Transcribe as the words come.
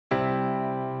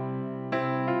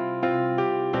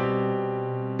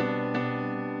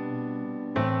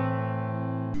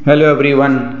Hello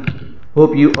everyone,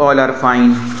 hope you all are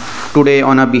fine. Today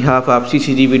on behalf of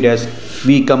CCTV Desk,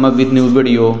 we come up with new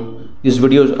video. This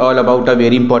video is all about a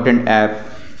very important app,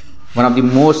 one of the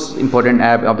most important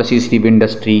app of the CCTV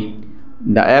industry.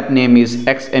 The app name is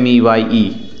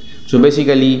Xmeye. So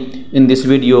basically in this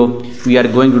video we are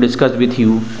going to discuss with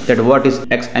you that what is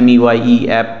Xmeye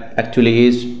app actually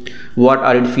is, what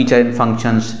are its features and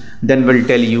functions. Then we'll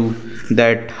tell you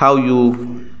that how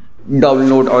you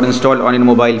download or install on your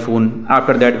mobile phone.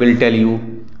 After that we'll tell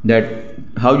you that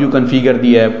how you configure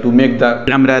the app to make the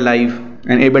camera live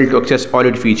and able to access all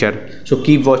its features. So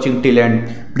keep watching till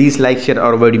end. Please like, share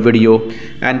our video,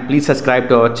 and please subscribe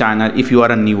to our channel if you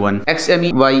are a new one.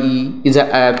 Xmeye is an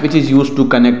app which is used to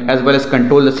connect as well as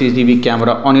control the CCTV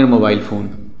camera on your mobile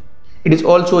phone. It is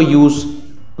also used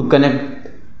to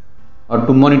connect or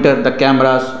to monitor the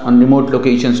cameras on remote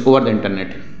locations over the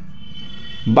internet.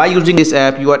 By using this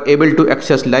app, you are able to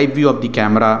access live view of the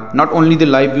camera. Not only the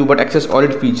live view, but access all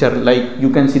its features, like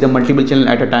you can see the multiple channel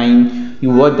at a time,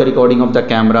 you watch the recording of the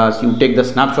cameras, you take the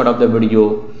snapshot of the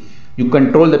video, you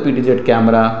control the PTZ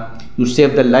camera, you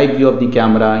save the live view of the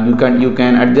camera, you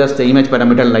can adjust the image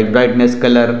parameter like brightness,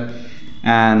 color,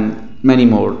 and many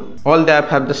more. All the app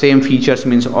have the same features,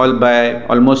 means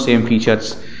almost same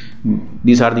features.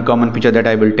 These are the common features that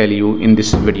I will tell you in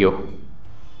this video.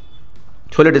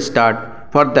 So let us start.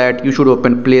 For that, you should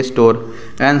open Play Store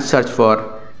and search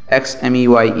for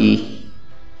Xmeye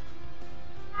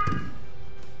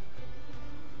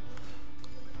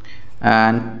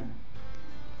and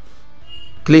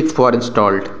click for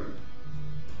installed.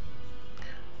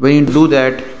 When you do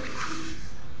that,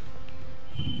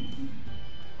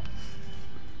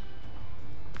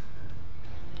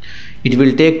 it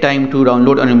will take time to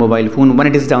download on your mobile phone. When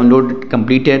it is downloaded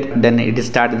completed, then it will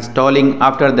start installing.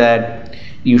 After that,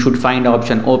 you should find the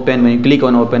option open. When you click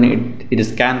on open, it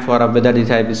is scanned for whether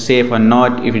this app is safe or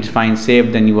not. If it's fine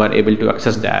safe, then you are able to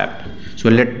access the app. So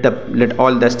let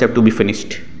all the steps to be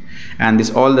finished, and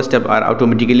all the steps are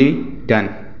automatically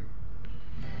done.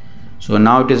 So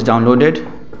now it is downloaded.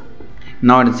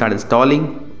 Now it start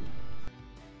installing.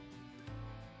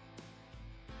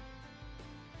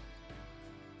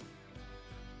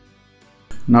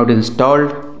 Now it is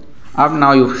installed.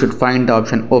 Now you should find the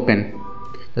option open.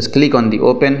 Just click on the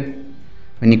open.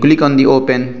 When you click on the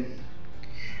open,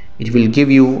 it will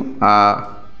give you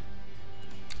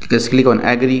just click on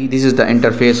agree. This is the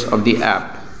interface of the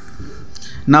app.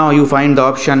 Now you find the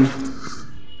option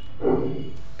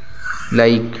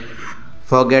like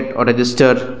forget or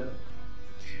register.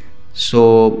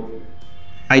 So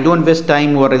I don't waste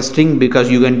time or registering, because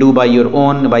you can do by your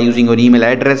own by using your email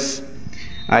address.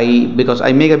 Because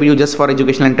I make a video just for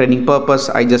educational and training purpose,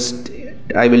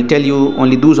 I will tell you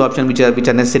only those options which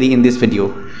are necessary in this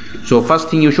video. So first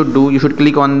thing you should do, you should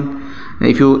click on,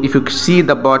 if you see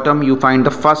the bottom, you find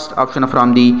the first option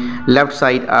from the left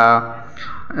side,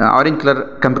 orange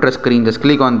color computer screen. Just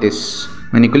click on this.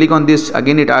 When you click on this,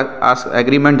 again it asks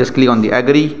agreement. Just click on the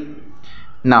agree.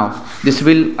 Now this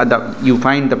will you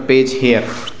find the page here.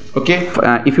 Okay,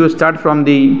 if you start from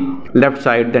the left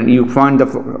side, then you find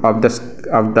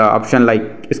the option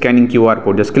like scanning QR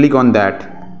code. Just click on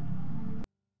that.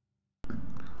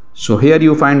 So here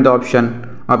you find the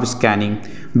option of scanning.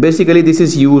 Basically this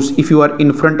is used if you are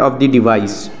in front of the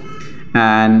device,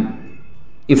 and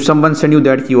if someone send you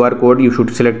that QR code, you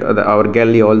should select our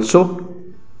gallery also.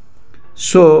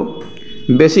 So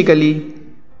basically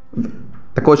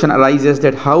the question arises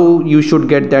that how you should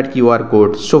get that QR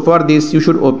code. So for this, you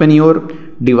should open your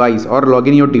device or log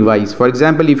in your device. For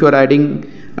example, if you are adding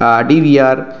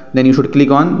DVR, then you should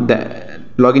click on the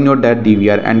login your that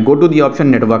DVR and go to the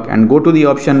option network and go to the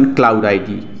option cloud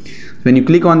ID. When you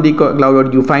click on the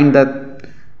cloud, you find that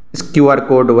QR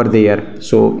code over there.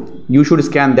 So you should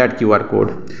scan that QR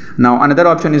code. Now another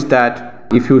option is that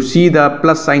if you see the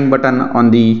plus sign button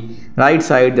on the right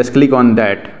side, just click on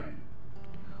that.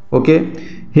 Okay,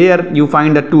 here you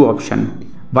find the two options,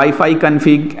 Wi-Fi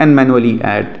config and manually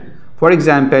add. For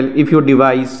example, if your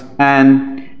device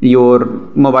and your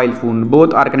mobile phone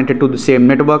both are connected to the same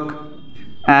network,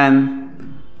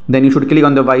 and then you should click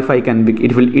on the Wi-Fi config.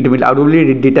 It will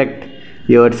automatically detect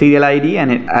your serial ID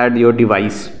and add your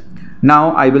device.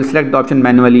 Now I will select the option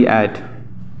manually add.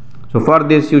 So for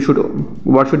this,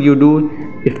 what should you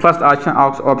do? The first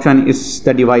option is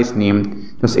the device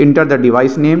name. Just enter the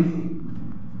device name.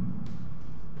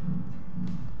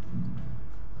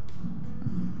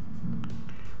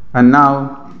 And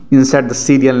now insert the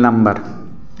serial number.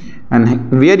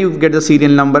 And where you get the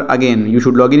serial number, again you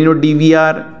should log in your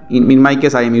DVR, in my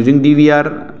case I am using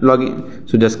DVR login.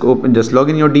 So just log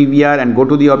in your DVR and go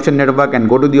to the option network and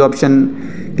go to the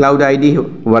option cloud ID.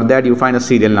 Over that you find a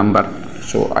serial number.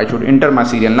 So I should enter my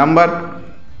serial number.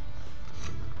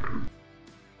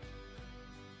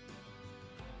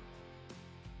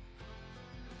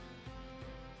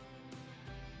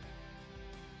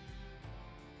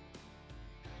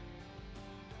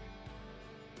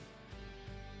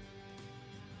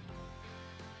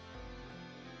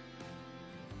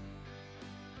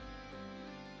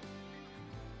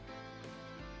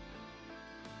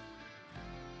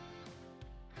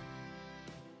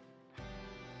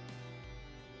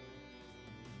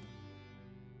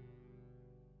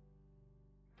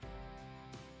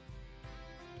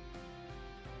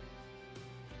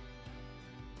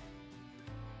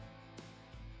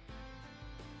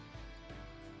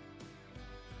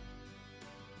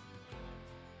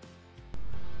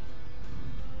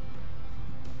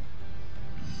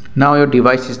 Now your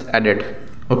device is added.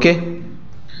 Okay,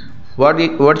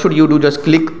 what should you do? Just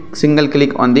single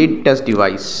click on the test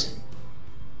device,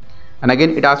 and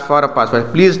again it asks for a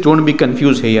password. Please don't be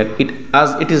confused here,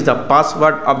 as it is the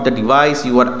password of the device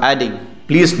you are adding.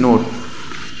 Please note,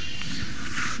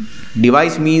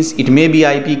 device means it may be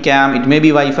IP cam, it may be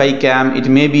Wi-Fi cam, it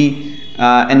may be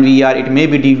NVR, it may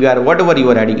be DVR, whatever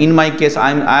you are adding. In my case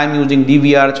I am using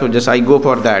DVR, so just I go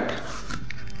for that.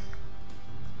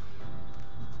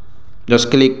 Just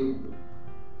click.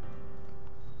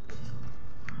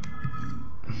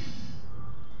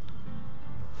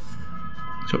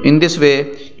 So in this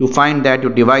way you find that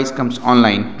your device comes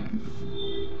online.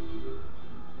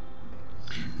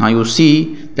 Now you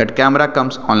see that camera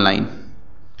comes online.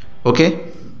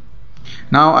 Okay,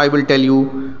 now I will tell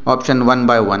you option one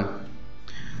by one.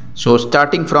 So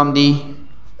starting from the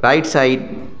right side,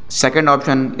 second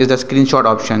option is the screenshot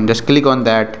option. Just click on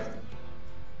that.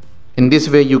 In this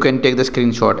way you can take the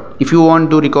screenshot. If you want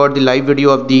to record the live video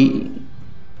of the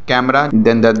camera,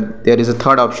 then there is a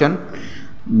third option,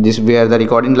 this where the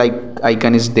recording like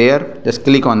icon is there. Just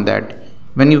click on that.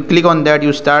 When you click on that,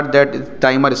 you start that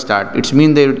timer start. It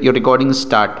means that your recording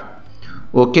start.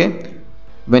 Okay,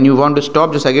 when you want to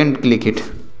stop, just again click it.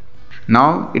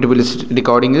 Now it will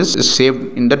recording is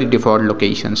saved in the default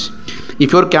locations.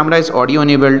 If your camera is audio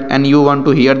enabled and you want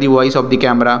to hear the voice of the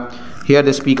camera, here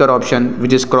the speaker option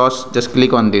which is cross, just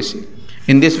click on this.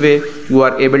 In this way you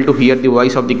are able to hear the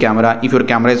voice of the camera if your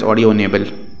camera is audio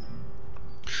enabled.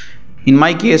 In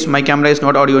my case my camera is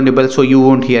not audio enabled, so you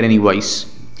won't hear any voice.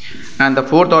 And the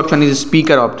fourth option is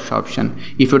speaker option.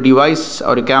 If your device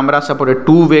or your camera supported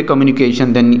two-way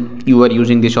communication, then you are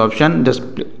using this option. Just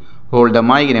hold the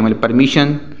mic, enable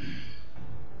permission,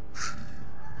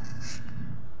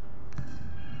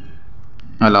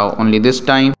 allow only this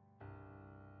time.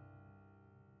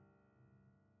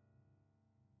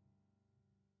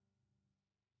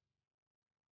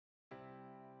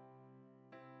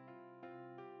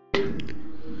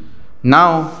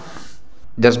 Now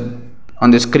just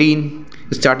on the screen,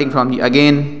 starting from the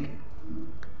again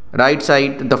right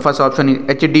side, the first option is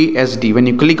HD SD. When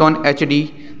you click on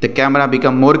HD, the camera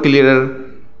become more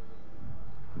clearer.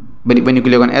 But when you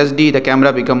click on SD, the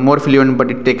camera become more fluent, but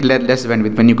it take less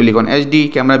bandwidth. When you click on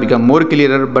HD, camera become more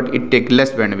clearer, but it take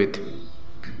less bandwidth.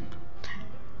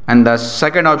 And the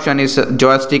second option is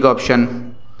joystick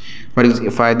option. But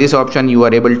if this option, you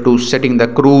are able to setting the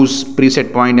cruise,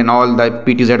 preset point, and all the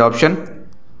PTZ option.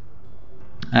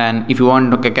 And if you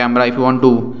want a camera, if you want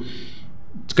to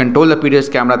control the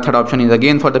PTZ camera, third option is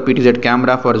again for the PTZ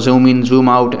camera for zoom in, zoom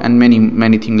out, and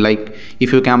many things. Like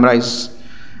if your camera is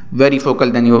very focal,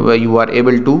 then you are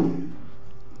able to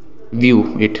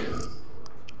view it.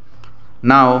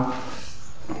 Now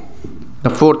the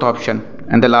fourth option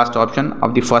and the last option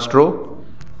of the first row,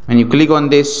 when you click on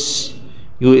this,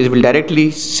 it will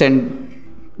directly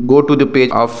go to the page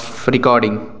of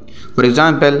recording. For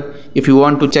example, if you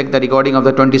want to check the recording of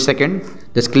the 20 seconds,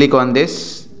 just click on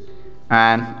this,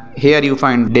 and here you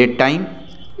find date time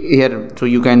here, so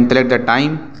you can select the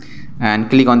time and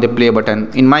click on the play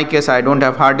button. In my case, I don't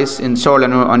have hard disk installed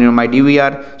on my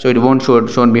DVR, so it won't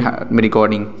show me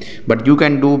recording, but you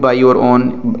can do by your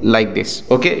own like this.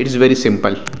 Okay, it is very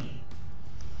simple.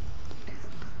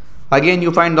 Again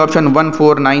you find the option 1,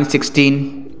 4, 9,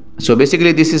 16. So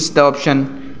basically this is the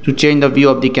option to change the view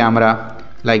of the camera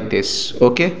like this.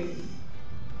 Okay,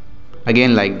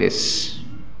 again like this.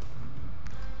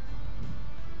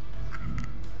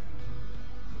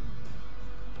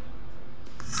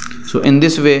 So in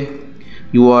this way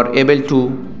you are able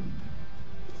to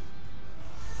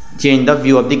change the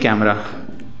view of the camera.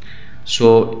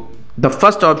 So the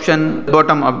first option,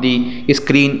 bottom of the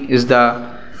screen, is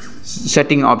the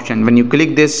setting option. When you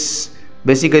click this,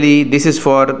 basically this is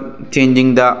for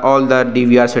changing all the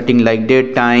DVR setting like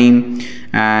date, time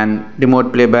and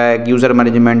remote playback, user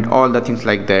management, all the things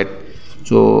like that.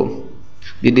 So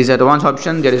it is advanced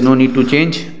option, there is no need to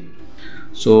change.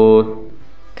 So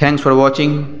thanks for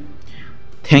watching.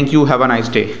 Thank you, have a nice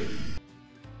day.